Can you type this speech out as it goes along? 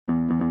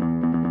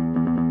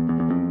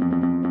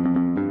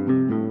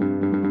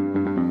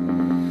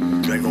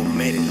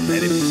light it,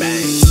 let it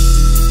bang.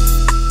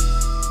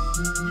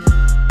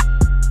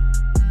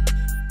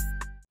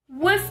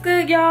 What's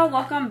good, y'all?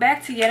 Welcome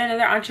back to yet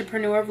another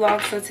entrepreneur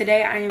vlog. So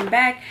today I am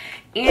back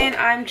and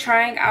I'm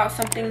trying out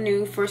something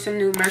new for some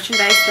new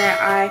merchandise that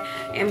I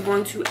am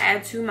going to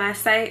add to my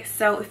site.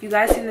 So if you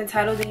guys seen the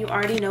title, then you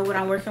already know what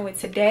I'm working with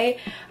today.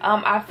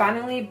 I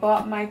finally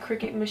bought my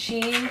Cricut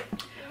machine.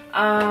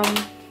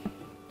 I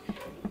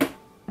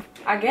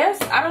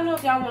guess I don't know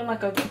if y'all want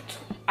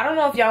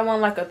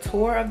like a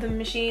tour of the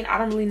machine. I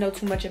don't really know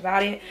too much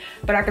about it,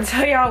 but I can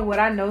tell y'all what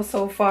I know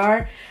so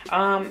far.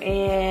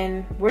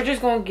 And we're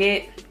just gonna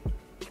get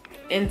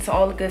into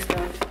all the good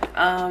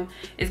stuff.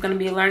 It's gonna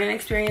be a learning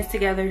experience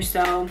together,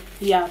 so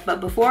yeah. But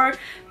before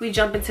we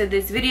jump into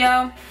this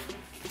video,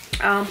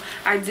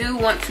 I do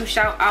want to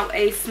shout out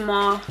a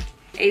small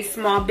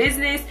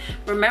business.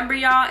 Remember,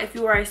 y'all, if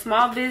you are a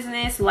small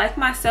business like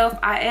myself,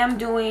 I am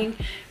doing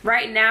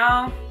right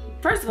now,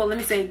 first of all, let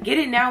me say, get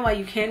it now while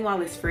you can,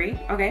 while it's free,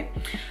 okay?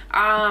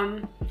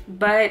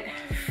 But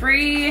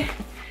free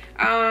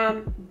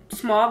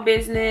small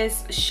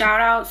business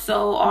shout out.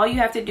 So all you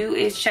have to do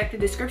is check the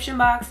description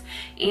box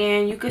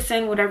and you can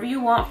send whatever you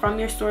want from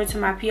your store to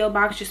my PO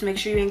box. Just make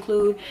sure you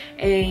include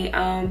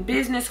a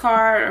business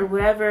card or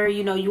whatever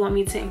you know you want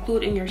me to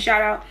include in your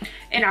shout out,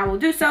 and I will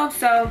do so.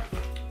 So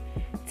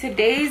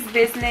today's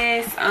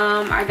business,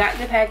 I got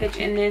the package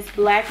in this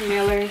black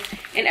mailer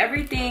and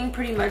everything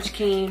pretty much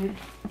came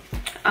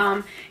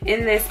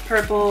in this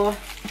purple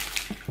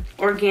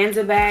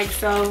organza bag.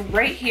 So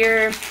right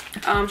here,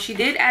 she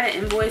did add an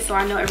invoice, so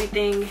I know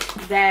everything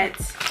that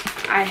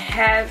I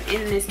have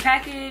in this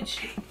package.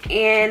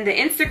 And the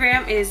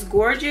Instagram is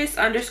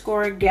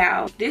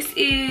gorgeous_gal. This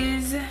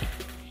is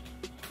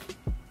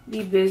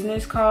the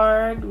business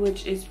card,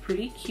 which is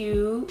pretty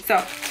cute. So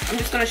I'm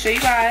just gonna show you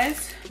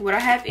guys what I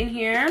have in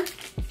here.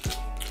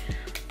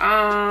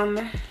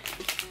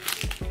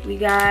 We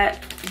got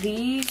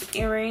these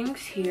earrings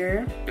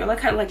here. They're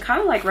kind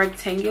of like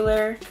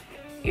rectangular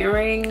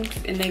earrings,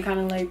 and they kind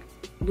of like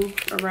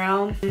loop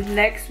around.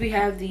 Next we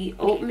have the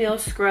oatmeal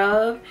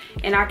scrub,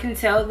 and I can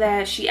tell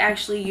that she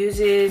actually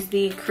uses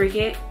the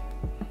Cricut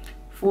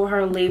for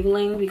her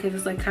labeling because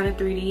it's like kind of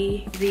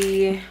 3D.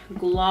 The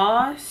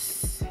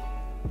gloss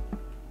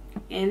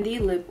and the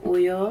lip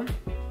oil.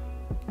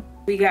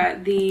 We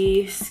got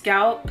the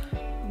scalp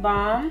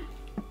balm.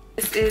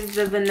 This is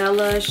the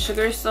vanilla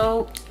sugar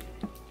soap,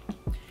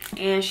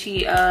 and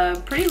she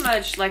pretty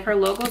much like her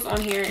logo's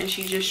on here and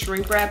she just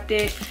shrink wrapped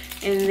it.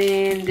 And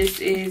then this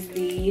is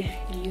the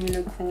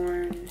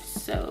unicorn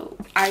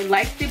soap. I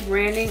like the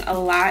branding a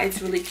lot.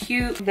 It's really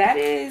cute. That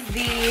is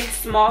the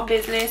small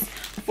business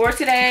for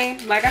today.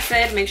 Like I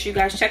said, make sure you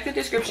guys check the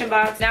description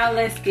box. Now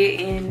let's get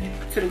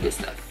into the good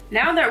stuff.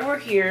 Now that we're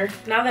here,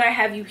 now that I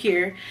have you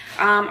here,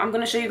 I'm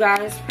gonna show you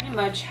guys pretty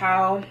much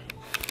how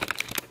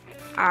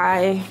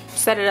I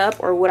set it up,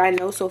 or what I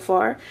know so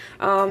far.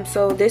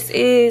 So this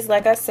is,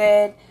 like I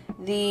said,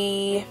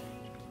 the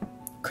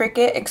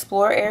Cricut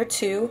Explore Air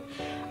 2.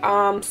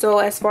 So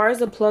as far as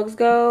the plugs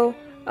go,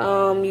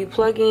 you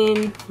plug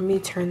in, let me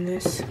turn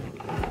this.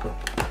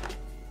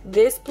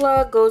 This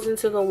plug goes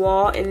into the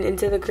wall and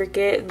into the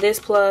Cricut. This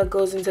plug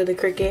goes into the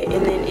Cricut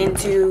and then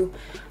into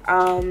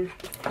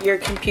your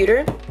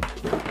computer.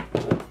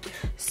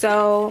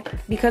 So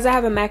because I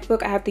have a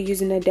MacBook, I have to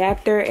use an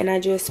adapter, and I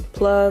just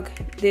plug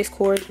this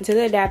cord into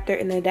the adapter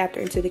and the adapter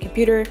into the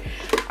computer.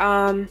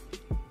 And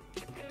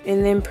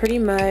then pretty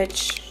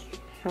much,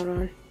 hold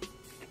on,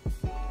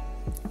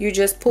 you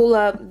just pull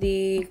up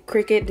the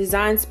Cricut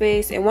design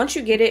space, and once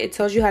you get it, it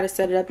tells you how to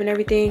set it up and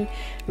everything.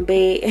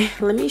 But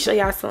let me show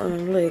y'all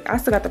something. Look, I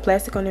still got the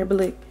plastic on there, but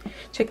look,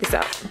 check this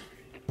out.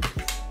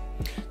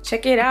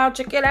 Check it out,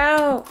 check it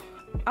out.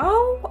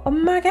 Oh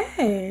my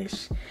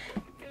gosh.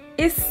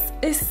 It's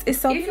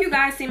so if you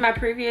guys see my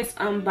previous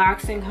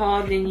unboxing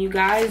haul, then you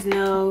guys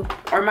know,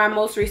 or my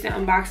most recent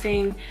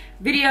unboxing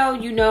video,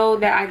 you know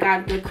that I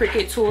got the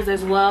Cricut tools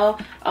as well.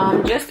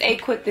 Just a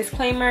quick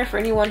disclaimer for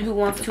anyone who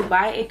wants to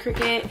buy a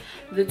Cricut: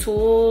 the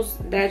tools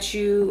that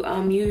you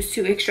use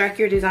to extract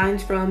your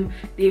designs from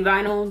the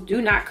vinyl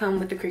do not come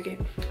with the Cricut.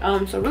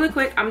 So really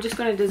quick, I'm just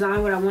going to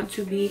design what I want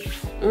to be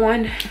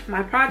on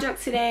my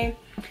project today,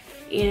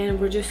 and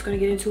we're just gonna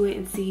get into it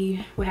and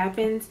see what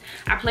happens.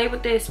 I played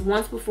with this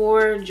once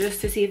before just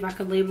to see if I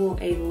could label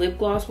a lip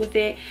gloss with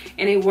it,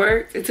 and it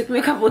worked. It took me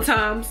a couple of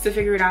times to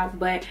figure it out,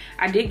 but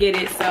I did get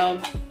it, so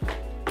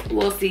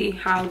we'll see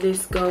how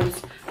this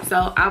goes.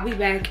 So I'll be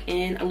back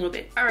in a little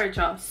bit. All right,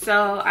 y'all,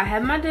 so I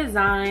have my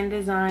design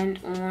designed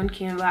on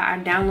Canva. I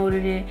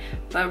downloaded it,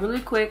 but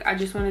really quick, I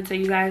just want to tell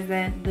you guys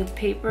that the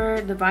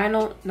paper, the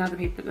vinyl, not the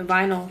paper, the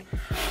vinyl,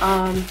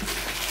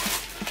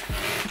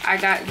 I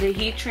got the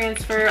heat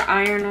transfer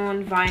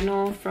iron-on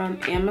vinyl from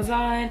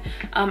Amazon.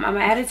 I'm gonna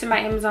add it to my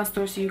Amazon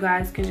store so you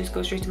guys can just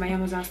go straight to my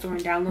Amazon store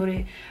and download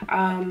it.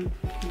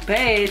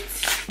 But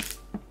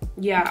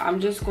yeah, I'm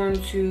just going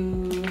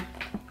to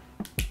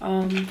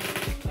I'm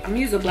gonna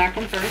use a black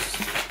one first.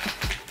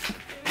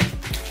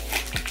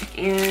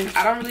 And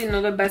I don't really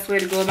know the best way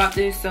to go about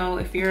this, so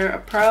if you're a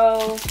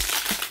pro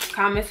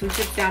comment some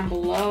tips down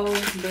below,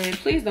 but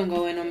please don't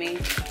go in on me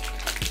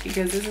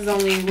because this is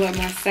only what,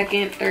 my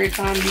third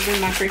time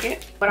using my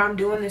Cricut. What I'm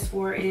doing this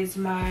for is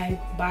my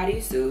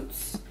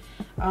bodysuits.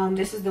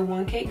 This is the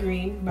 1K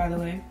green, by the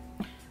way,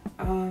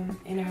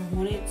 and I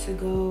want it to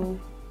go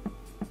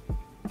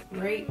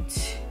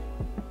right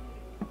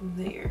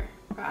there.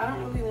 But I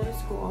don't really want it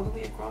to go all the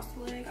way across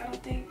the leg.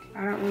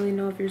 I don't really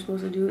know if you're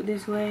supposed to do it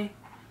this way,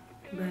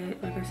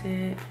 but like I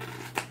said,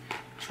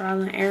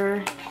 trial and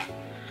error.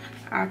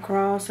 I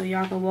crawl so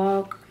y'all can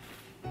walk,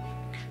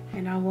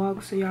 and I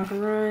walk so y'all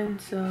can run.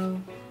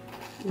 So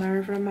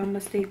learn from my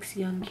mistakes,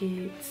 young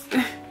kids.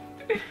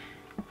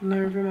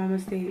 Learn from my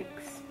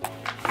mistakes.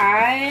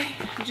 I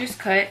just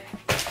cut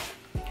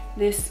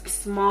this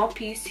small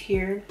piece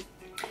here,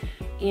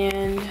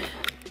 and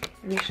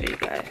let me show you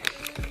guys.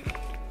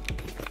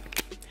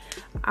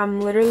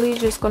 I'm literally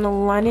just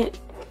gonna line it.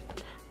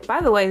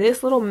 By the way,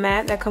 this little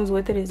mat that comes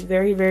with it is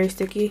very, very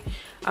sticky,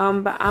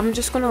 but I'm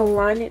just gonna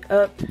line it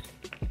up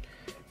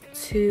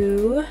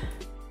to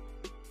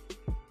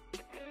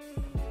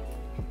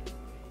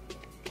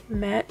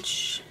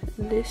match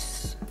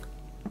this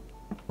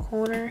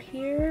corner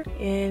here.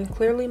 And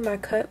clearly my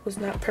cut was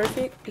not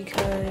perfect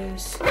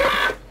because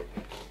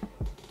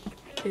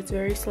it's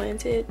very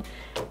slanted,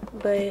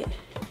 but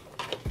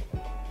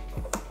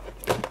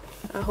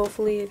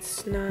hopefully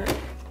it's not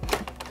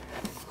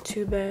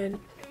too bad.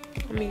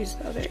 Let me use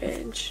the other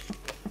edge,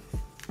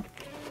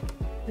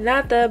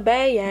 not the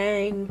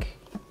bang.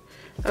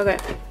 Okay,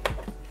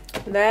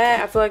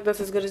 that, I feel like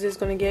that's as good as it's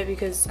gonna get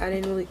because I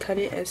didn't really cut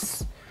it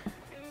as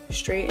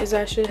straight as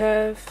I should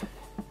have.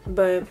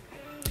 But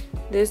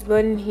this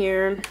button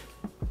here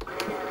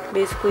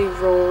basically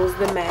rolls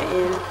the mat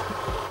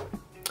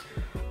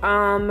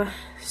in.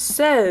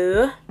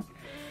 So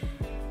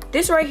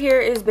this right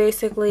here is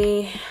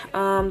basically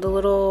the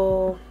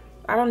little,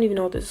 I don't even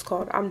know what this is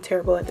called. I'm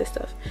terrible at this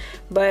stuff.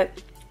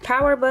 But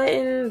power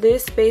button,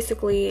 this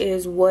basically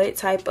is what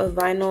type of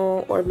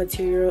vinyl or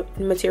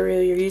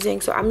material you're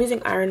using. So I'm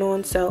using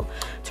iron-on, so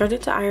turn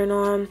it to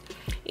iron-on.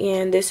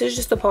 And this is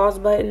just the pause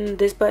button.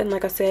 This button,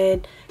 like I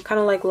said, kind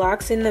of like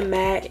locks in the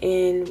mat,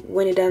 and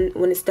when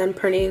it's done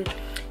printing,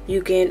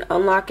 you can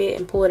unlock it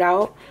and pull it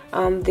out.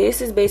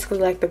 This is basically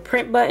like the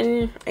print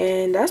button,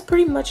 and that's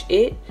pretty much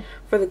it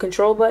for the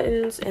control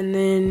buttons. And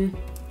then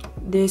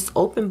this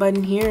open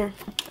button here,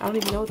 I don't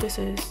even know what this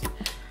is,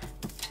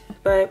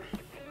 but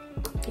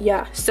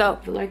yeah. So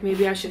I feel like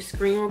maybe I should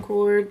screen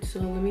record, so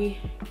let me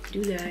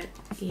do that,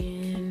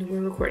 and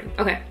we're recording.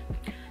 Okay,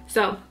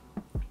 so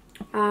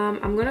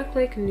I'm gonna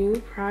click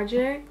new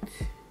project,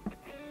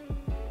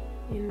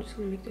 and I'm just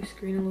gonna make the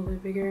screen a little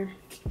bit bigger,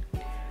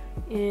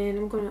 and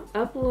I'm gonna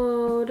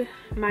upload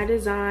my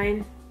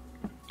design.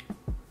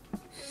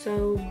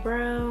 So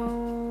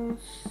browse,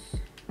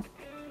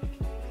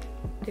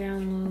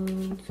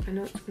 downloads, I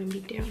know it's gonna be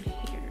down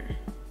here.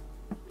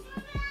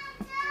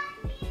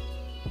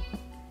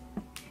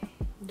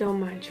 Don't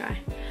mind, Chai.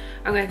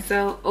 Okay,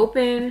 so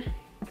open,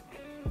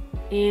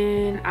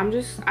 and I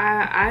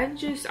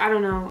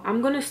don't know,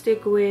 I'm gonna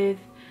stick with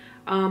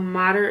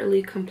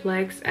moderately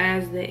complex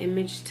as the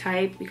image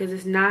type because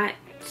it's not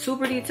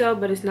super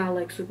detailed, but it's not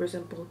like super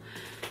simple.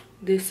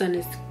 This sun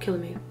is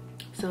killing me.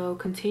 So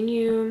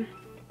continue,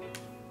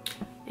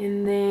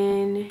 and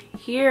then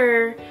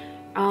here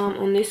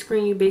on this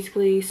screen you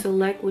basically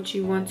select what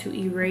you want to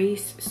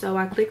erase. So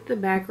I click the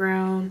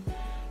background,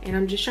 and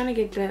I'm just trying to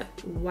get that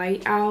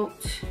white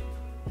out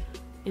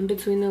in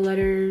between the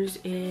letters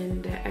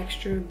and the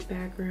extra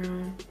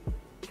background.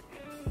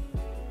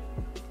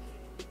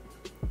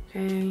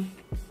 Okay,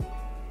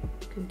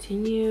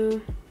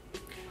 continue.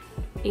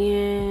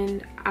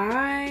 And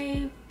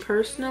I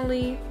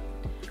personally,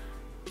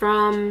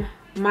 from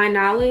my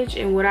knowledge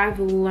and what I've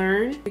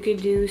learned, you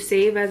could do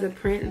save as a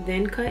print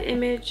then cut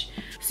image.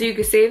 So you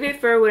could save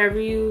it for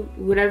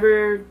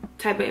whatever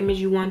type of image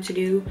you want to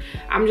do.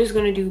 I'm just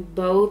gonna do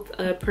both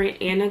a print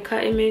and a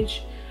cut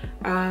image.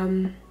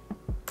 Now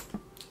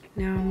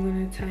I'm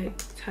gonna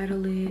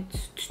title it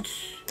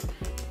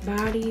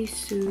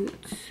bodysuit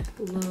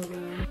logo.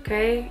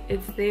 Okay,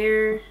 it's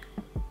there.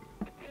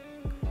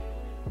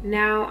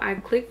 Now I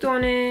clicked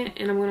on it,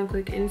 and I'm gonna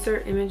click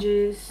insert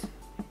images,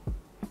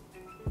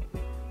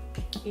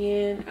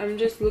 and I'm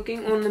just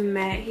looking on the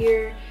mat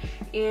here,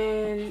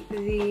 and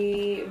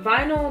the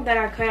vinyl that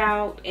I cut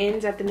out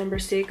ends at the number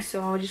 6,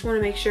 so I just want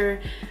to make sure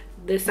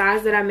the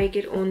size that I make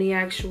it on the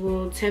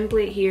actual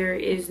template here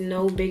is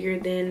no bigger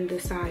than the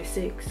size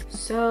 6.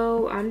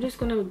 So I'm just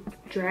gonna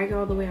drag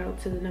all the way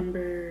out to the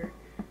number,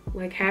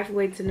 like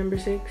halfway to number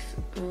 6,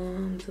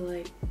 to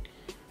like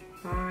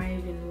 5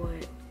 and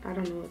what, I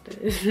don't know what that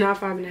is.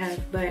 Not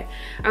 5.5, but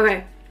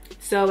okay.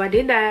 So I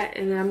did that,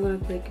 and then I'm gonna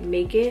click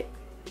make it,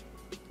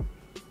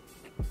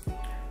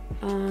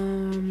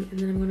 and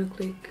then I'm gonna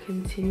click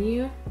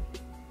continue.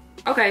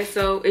 Okay,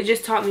 so it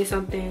just taught me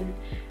something.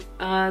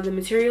 The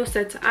material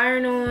set to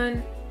iron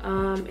on,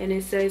 and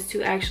it says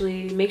to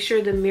actually make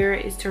sure the mirror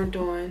is turned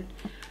on,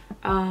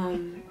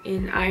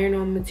 in iron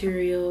on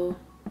material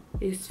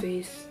is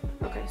face.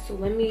 Okay, so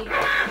let me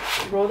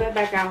roll that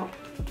back out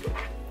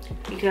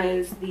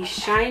because the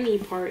shiny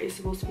part is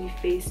supposed to be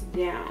face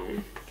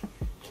down.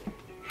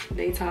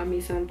 They taught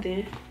me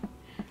something.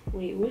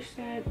 Wait, which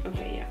side?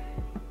 Okay, yeah.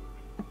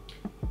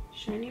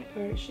 Shiny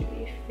part should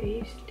be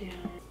face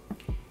down.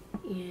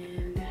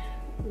 And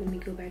let me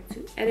go back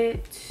to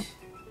edit.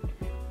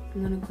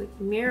 I'm gonna click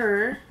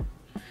mirror.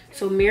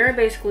 So mirror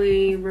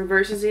basically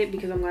reverses it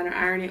because I'm gonna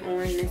iron it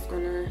on and it's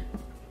gonna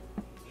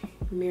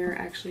mirror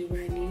actually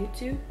where I need it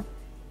to.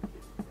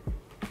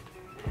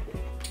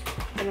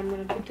 And I'm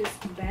gonna put this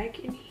back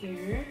in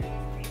here.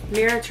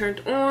 Mirror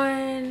turned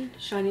on,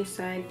 shiny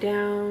side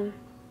down.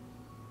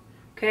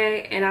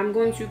 Okay, and I'm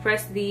going to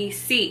press the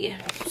C.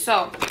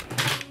 So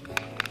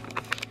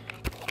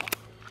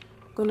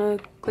I'm gonna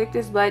click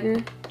this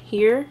button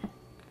here,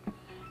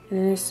 and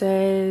then it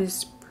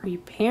says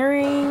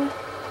preparing,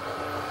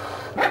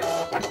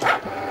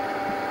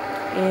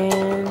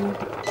 and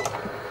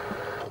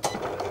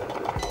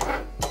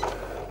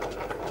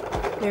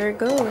there it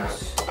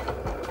goes.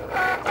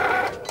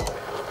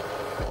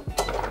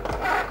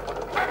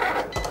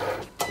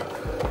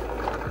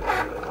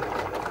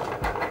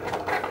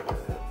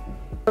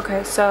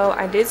 Okay, so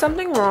I did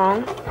something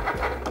wrong.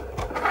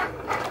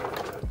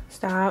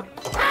 Stop.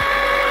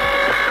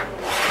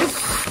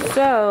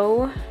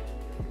 So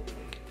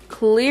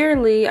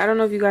clearly, I don't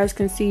know if you guys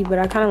can see, but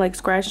I kind of like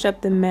scratched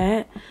up the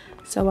mat.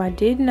 So I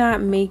did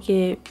not make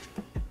it,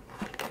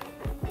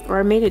 or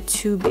I made it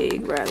too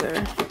big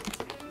rather.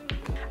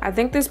 I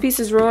think this piece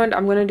is ruined.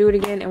 I'm gonna do it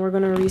again and we're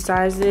gonna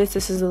resize this.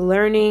 This is a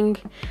learning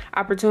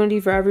opportunity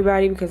for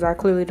everybody because I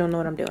clearly don't know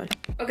what I'm doing.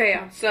 Okay,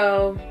 yeah,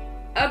 so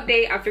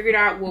update, I figured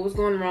out what was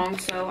going wrong.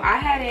 So I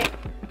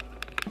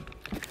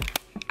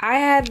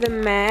had the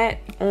mat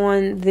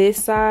on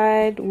this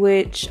side,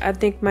 which I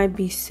think might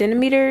be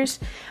centimeters,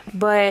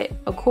 but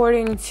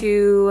according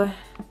to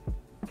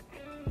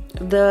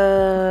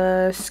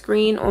the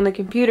screen on the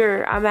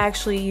computer, I'm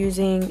actually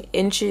using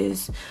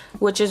inches,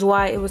 which is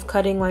why it was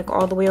cutting like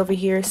all the way over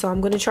here. So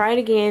I'm gonna try it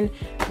again,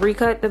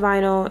 recut the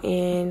vinyl,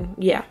 and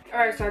yeah. All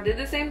right, so I did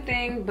the same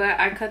thing, but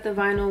I cut the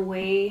vinyl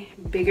way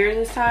bigger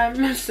this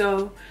time.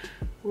 So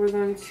we're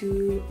going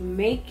to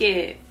make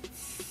it,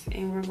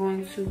 and we're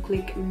going to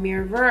click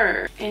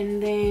mirror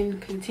and then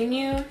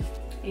continue,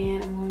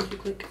 and I'm going to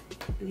click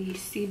the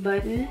C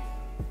button. It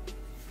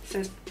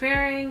says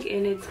preparing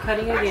and it's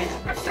cutting again.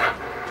 So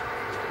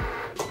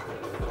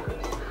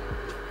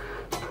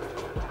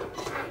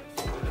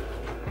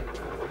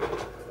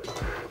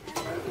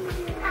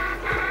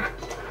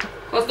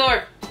close the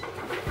door.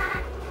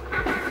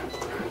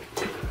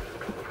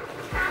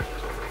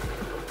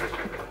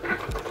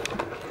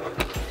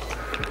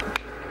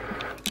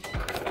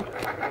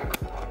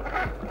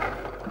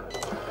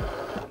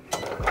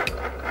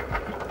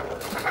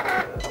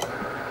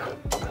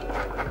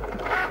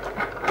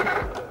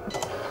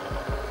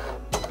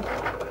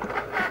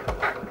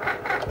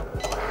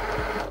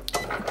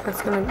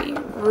 That's gonna be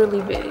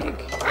really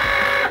big.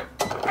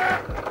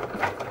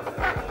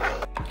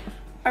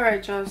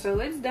 Alright y'all, so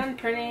it's done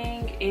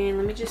printing, and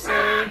let me just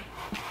say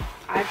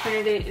I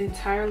printed it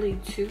entirely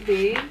too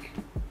big,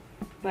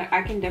 but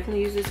I can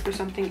definitely use this for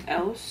something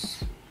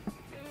else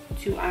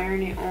to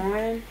iron it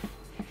on.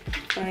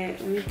 But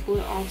let me pull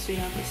it off so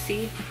y'all can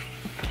see.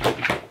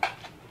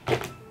 I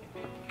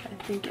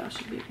think y'all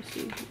should be able to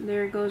see.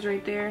 There it goes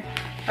right there.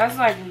 That's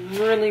like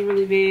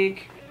really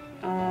big.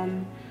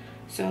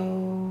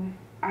 So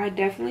I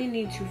definitely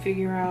need to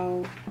figure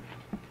out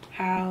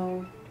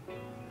how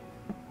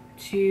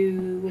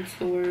to, what's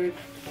the word,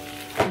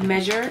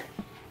 measure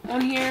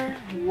on here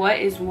what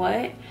is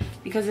what,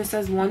 because it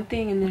says one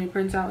thing and then it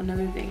prints out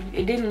another thing.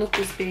 It didn't look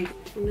this big.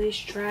 Let's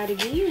try it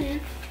again.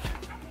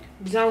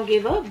 Don't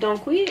give up, don't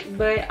quit.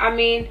 But I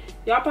mean,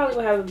 y'all probably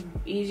would have an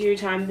easier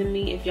time than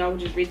me if y'all would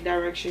just read the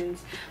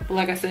directions. But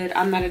like I said,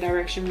 I'm not a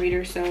direction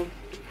reader, so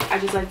I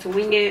just like to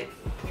wing it.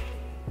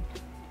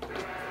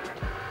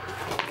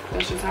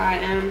 That's just how I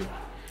am.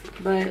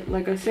 But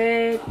like I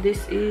said,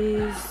 this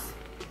is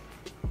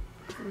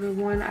the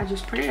one I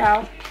just printed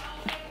out.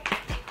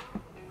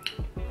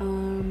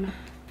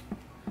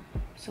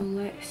 So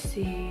let's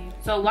see.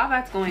 So while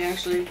that's going,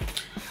 actually,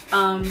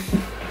 I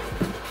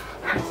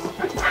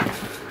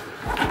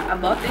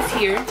bought this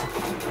here.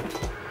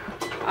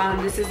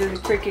 This is a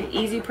Cricut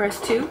Easy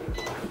Press 2.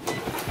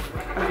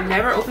 I've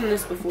never opened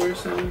this before,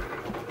 so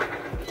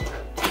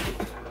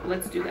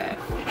let's do that.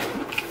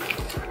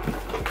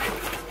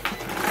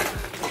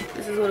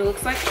 This is what it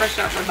looks like fresh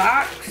out the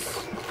box.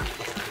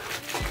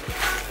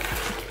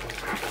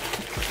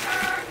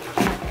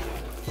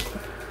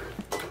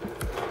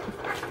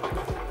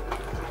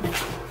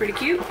 Pretty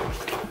cute.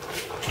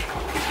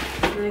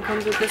 And it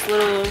comes with this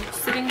little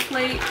sitting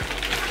plate.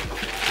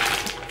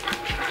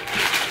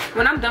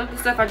 When I'm done with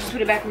stuff, I just put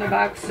it back in the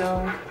box.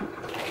 So,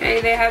 okay,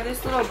 they have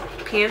this little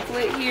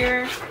pamphlet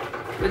here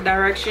with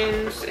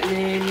directions and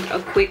then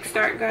a quick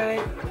start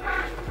guide.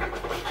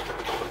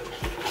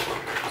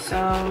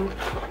 So,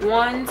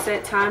 1,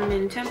 set time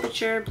and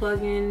temperature,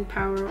 plug in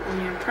power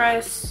on your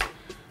press.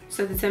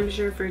 Set the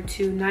temperature for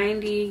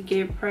 290.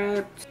 Get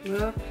prepped.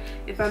 Well,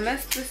 if I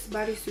mess this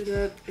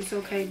bodysuit up, it's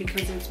okay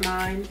because it's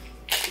mine.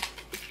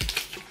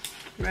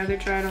 Rather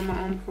try it on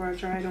my own before I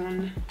try it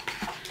on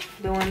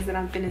the ones that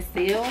I'm finna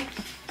steal.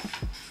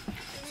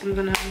 So I'm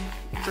gonna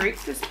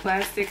break this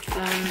plastic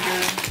on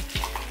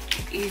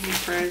the easy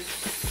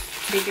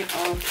press. Take it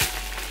off.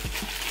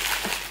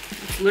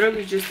 It's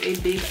literally just a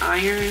big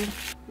iron.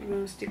 I'm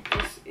gonna stick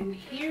this in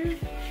here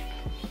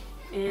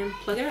and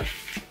plug it up.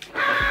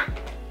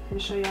 Let me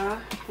show y'all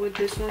what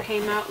this one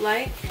came out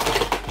like.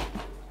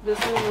 This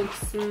one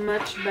looks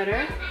much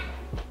better.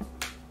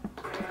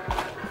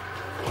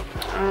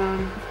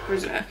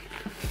 Where's it at?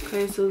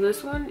 Okay, so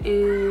this one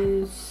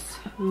is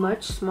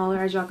much smaller,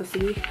 as y'all can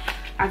see.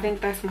 I think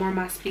that's more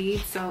my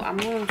speed, so I'm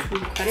going to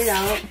cut it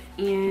out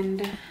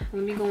and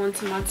let me go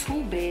into my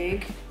tool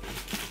bag,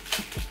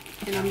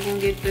 and I'm gonna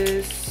get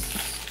this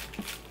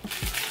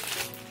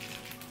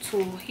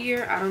tool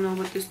here. I don't know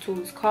what this tool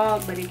is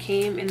called, but it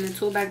came in the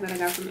tool bag that I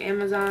got from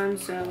Amazon,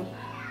 so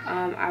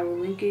I will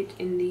link it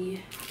in the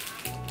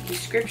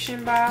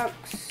description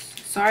box.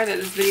 Sorry that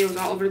this video is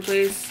all over the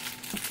place.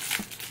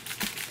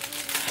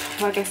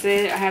 Like I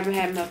said, I haven't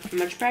had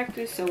much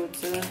practice, so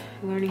it's a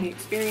learning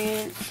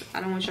experience. I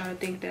don't want y'all to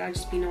think that I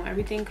just be knowing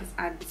everything, because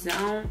I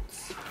don't.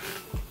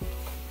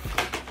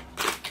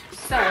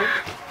 So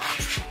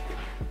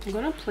I'm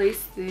gonna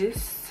place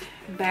this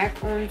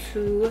back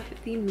onto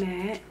the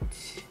mat,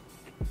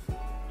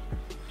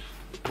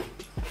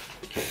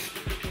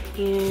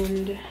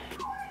 and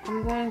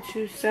I'm going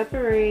to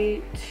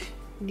separate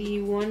the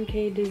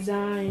 1K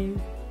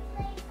design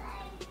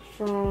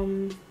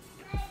from,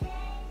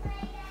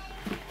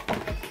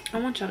 I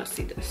want y'all to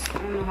see this. I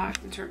don't know how I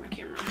can turn my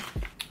camera.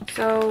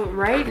 So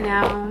right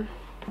now,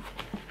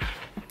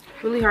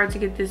 really hard to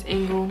get this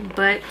angle,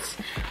 but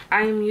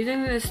I am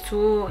using this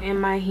tool in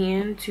my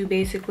hand to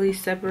basically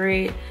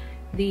separate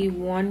the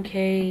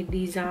 1K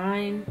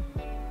design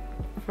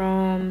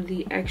from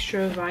the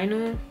extra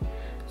vinyl.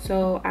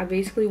 So I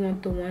basically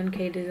want the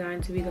 1K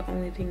design to be the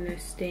only thing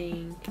that's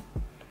staying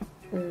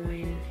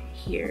on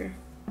here.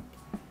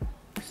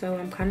 So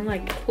I'm kind of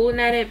like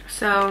pulling at it.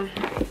 So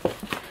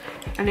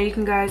I know you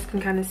guys can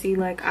kind of see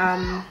like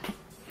I'm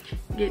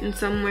getting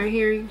somewhere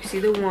here. You can see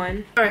the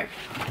one. All right,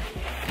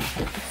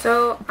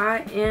 so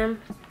I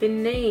am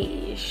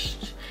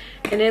finished,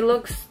 and it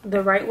looks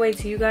the right way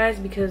to you guys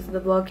because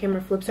the vlog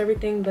camera flips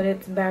everything, but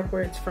it's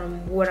backwards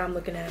from what I'm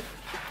looking at.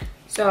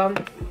 So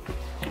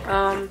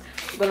I'm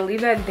gonna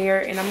leave that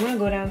there, and I'm gonna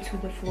go down to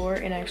the floor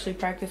and actually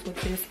practice with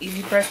this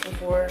easy press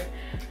before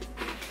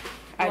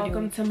I do.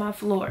 Welcome to my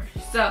floor.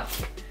 So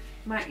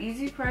my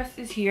easy press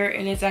is here,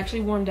 and it's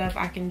actually warmed up.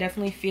 I can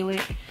definitely feel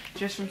it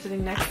just from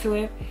sitting next to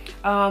it.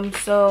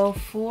 So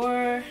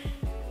for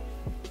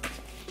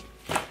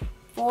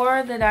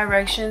the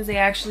directions, they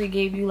actually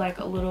gave you like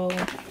a little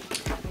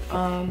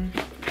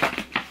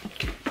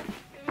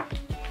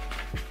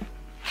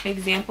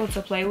example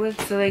to play with.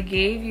 So they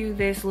gave you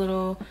this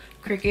little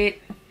Cricut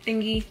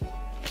thingy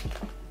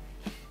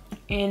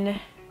in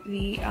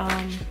the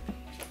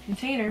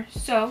container.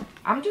 So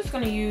I'm just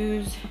gonna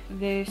use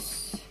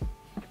this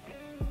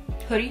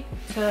hoodie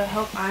to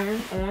help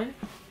iron on.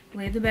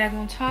 Lay the bag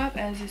on top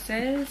as it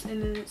says,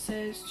 and then it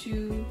says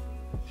to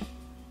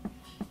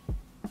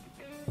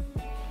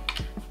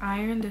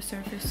iron the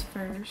surface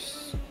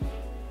first.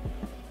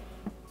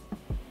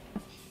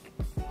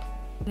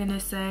 Then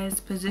it says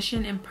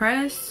position and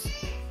press.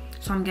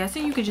 So I'm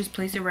guessing you could just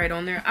place it right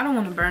on there. I don't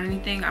want to burn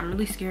anything. I'm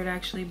really scared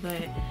actually,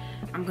 but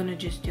I'm gonna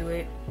just do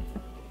it.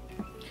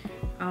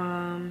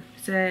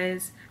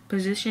 Says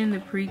position the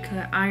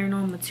pre-cut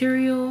iron-on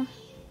material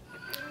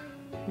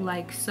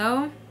like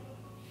so.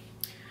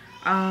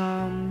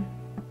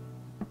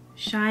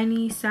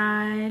 Shiny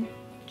side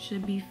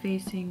should be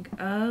facing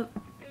up.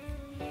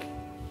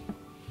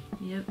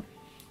 Yep.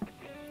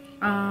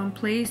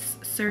 Place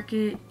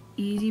circuit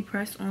easy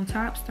press on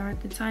top,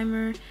 start the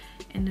timer,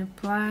 and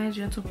apply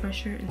gentle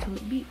pressure until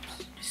it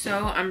beeps.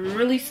 So I'm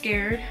really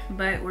scared,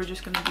 but we're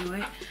just gonna do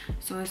it.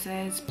 So it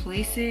says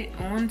place it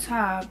on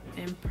top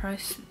and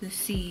press the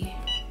C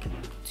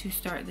to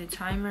start the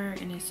timer,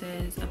 and it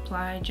says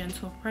apply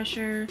gentle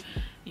pressure.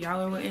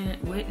 Y'all are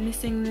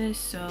witnessing this,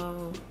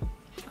 so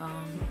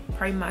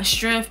pray my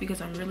strength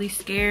because I'm really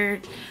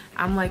scared.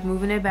 I'm like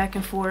moving it back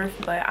and forth,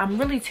 but I'm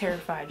really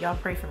terrified. Y'all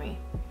pray for me.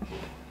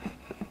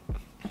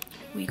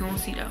 We gonna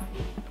see though.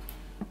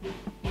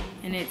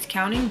 And it's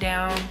counting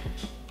down.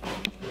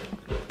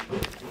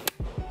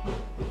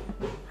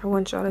 I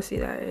want y'all to see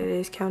that it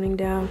is counting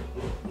down.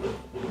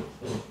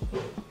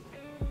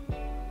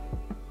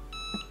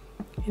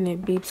 And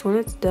it beeps when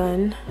it's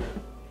done.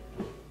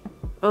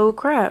 Oh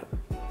crap.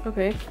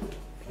 Okay.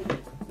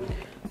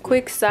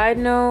 Quick side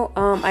note,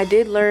 I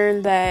did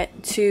learn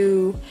that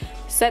to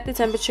set the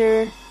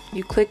temperature,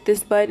 you click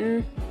this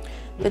button.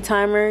 The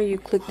timer, you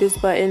click this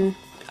button.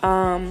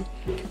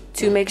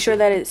 To make sure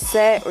that it's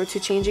set, or to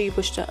change it, you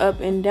push the up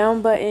and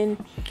down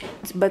button.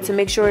 But to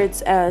make sure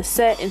it's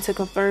set and to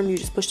confirm, you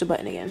just push the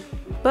button again.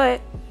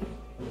 But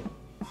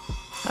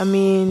I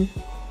mean,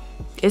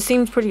 it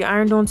seems pretty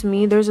ironed on to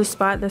me. There's a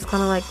spot that's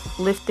kind of like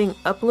lifting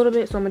up a little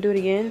bit, so I'm gonna do it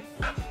again.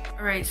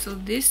 All right, so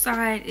this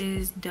side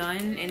is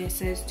done, and it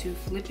says to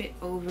flip it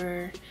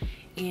over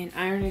and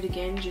iron it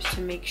again just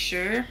to make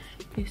sure.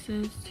 It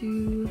says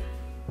to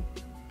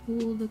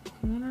pull the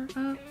corner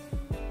up.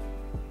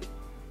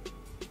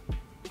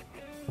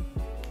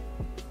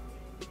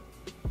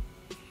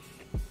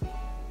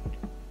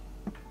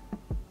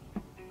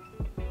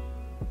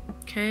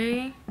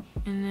 Okay,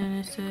 and then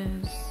it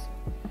says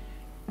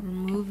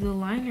remove the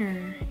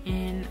liner,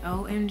 and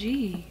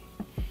OMG,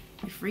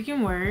 it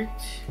freaking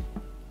worked.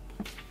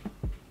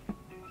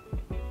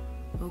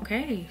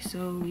 Okay,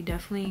 so we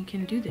definitely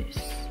can do this.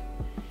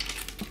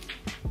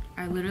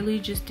 I literally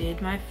just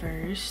did my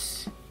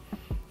first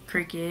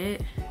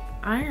Cricut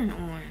iron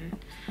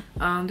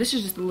on. This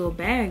is just a little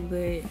bag,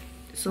 but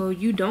so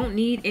you don't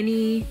need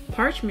any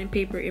parchment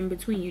paper in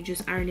between, you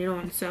just iron it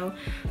on. So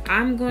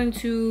I'm going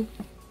to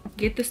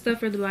get the stuff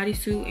for the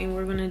bodysuit, and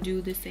we're gonna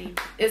do the same.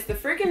 It's the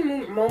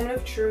freaking moment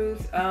of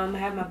truth. I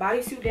have my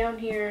bodysuit down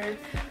here.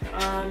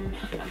 I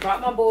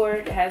brought my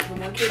board. It has the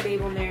One Kid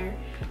Babe on there.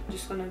 I'm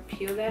just gonna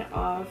peel that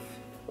off.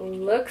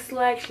 Looks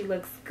like she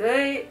looks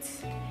good,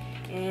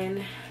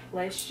 and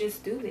let's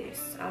just do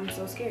this. I'm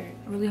so scared.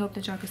 I really hope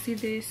that y'all can see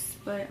this,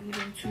 but I'm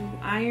going to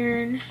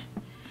iron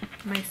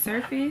my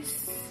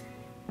surface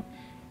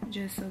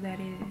just so that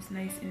it is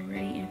nice and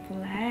ready and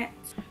flat.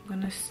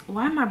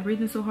 Why am I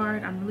breathing so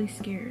hard? I'm really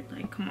scared.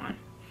 Like, come on.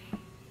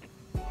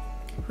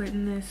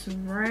 Putting this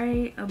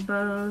right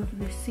above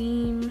the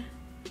seam,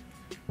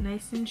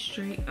 nice and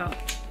straight. Oh,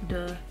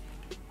 duh.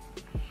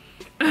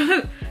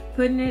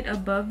 Putting it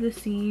above the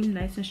seam,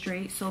 nice and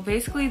straight. So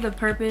basically the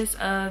purpose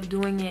of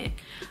doing it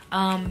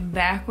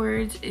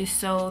backwards is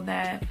so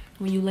that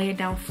when you lay it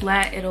down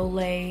flat, it'll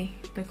lay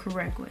the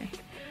correct way.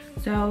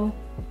 So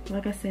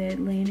like I said,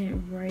 laying it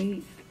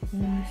right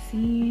on the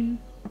seam,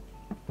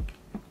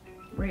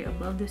 right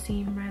above the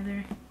seam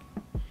rather,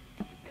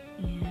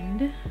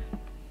 and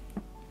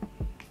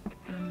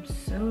I'm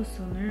so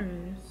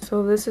nervous.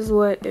 So this is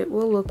what it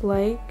will look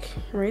like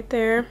right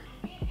there.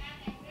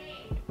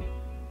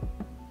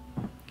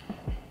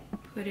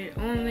 Put it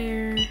on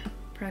there,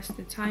 press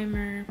the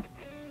timer,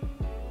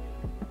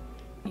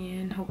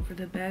 and hope for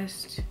the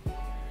best.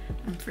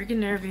 I'm freaking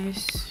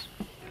nervous.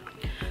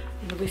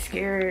 I'm really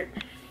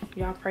scared.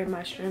 Y'all pray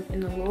my strength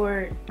in the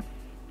Lord,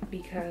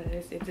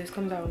 because if this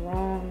comes out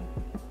wrong,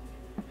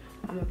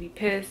 I'm gonna be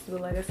pissed. But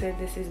like I said,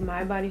 this is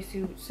my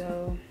bodysuit,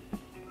 so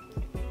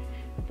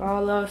if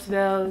all else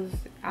fails,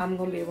 I'm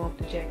gonna be able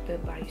to jack the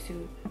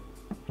bodysuit.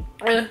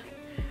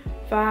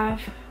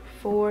 5,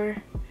 4,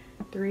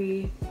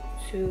 3,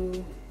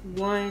 2,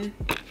 1.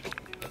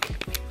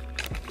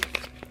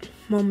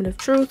 Moment of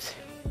truth.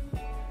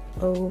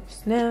 Oh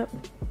snap,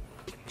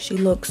 she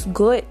looks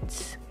good.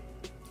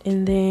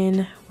 And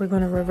then we're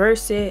gonna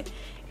reverse it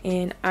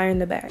and iron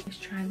the back. Let's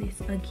try this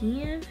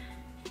again.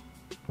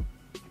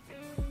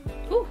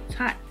 Ooh, it's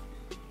hot,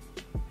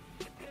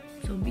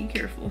 so be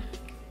careful.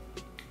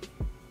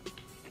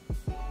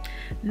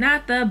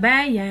 Not the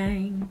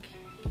bang.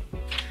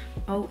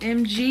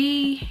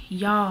 OMG,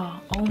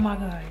 y'all. Oh my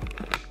god,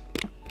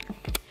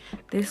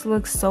 this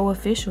looks so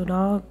official,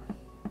 dog.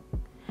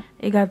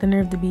 It got the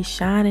nerve to be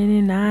shining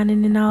and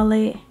ironing and all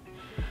that.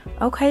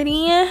 Okay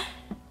then.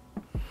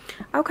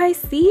 Okay,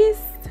 sis.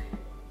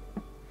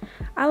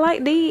 I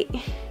like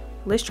that.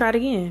 Let's try it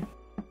again.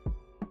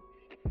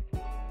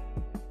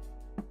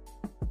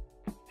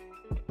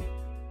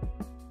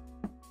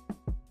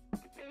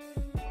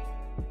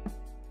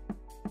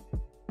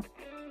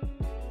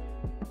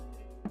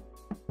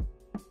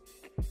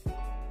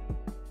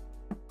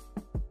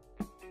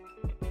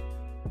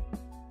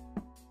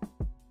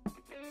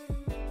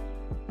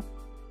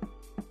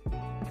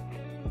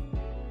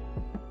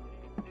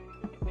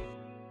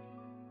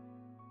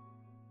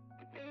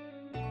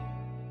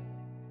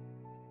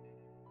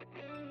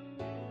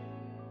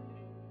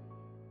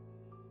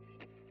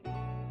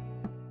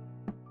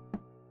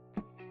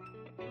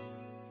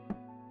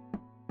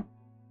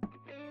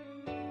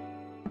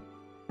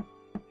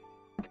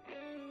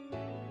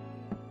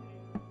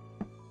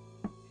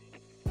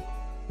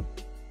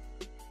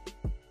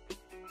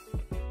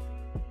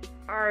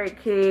 All right,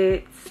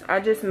 kids. I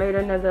just made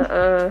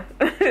another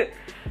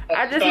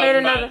I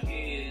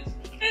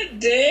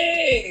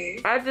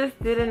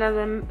just did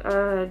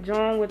another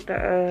joint with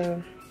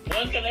the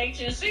One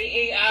Connection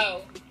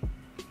CEO.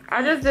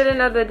 I just did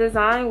another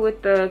design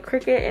with the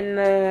Cricut and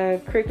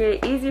the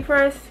Cricut Easy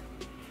Press,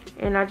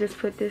 and I just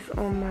put this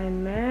on my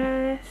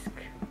mask.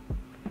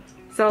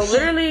 So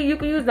literally you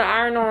can use the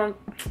iron on,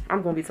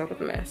 I'm gonna be talking with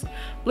the mask.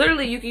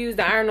 Literally you can use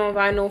the iron on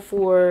vinyl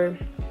for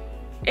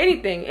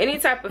anything, any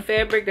type of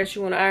fabric that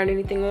you want to iron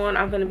anything on.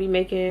 I'm gonna be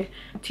making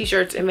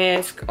t-shirts and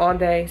masks all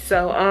day.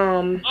 So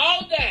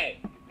all day.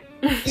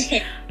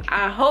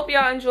 I hope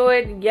y'all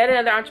enjoyed yet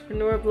another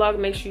entrepreneur vlog.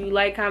 Make sure you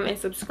like, comment, and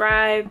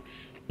subscribe,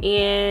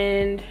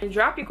 and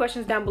drop your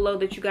questions down below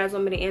that you guys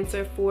want me to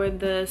answer for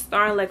the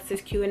Star and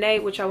Lexus Q&A,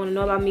 which y'all want to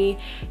know about me.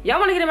 Y'all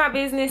want to get in my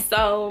business,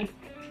 so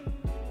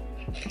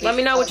let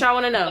me know what y'all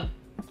want to know.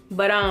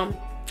 But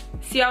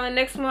see y'all in the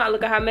next one. I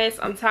look a hot mess.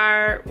 I'm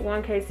tired.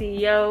 1K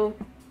CEO.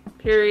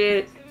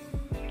 Period.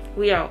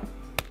 We out.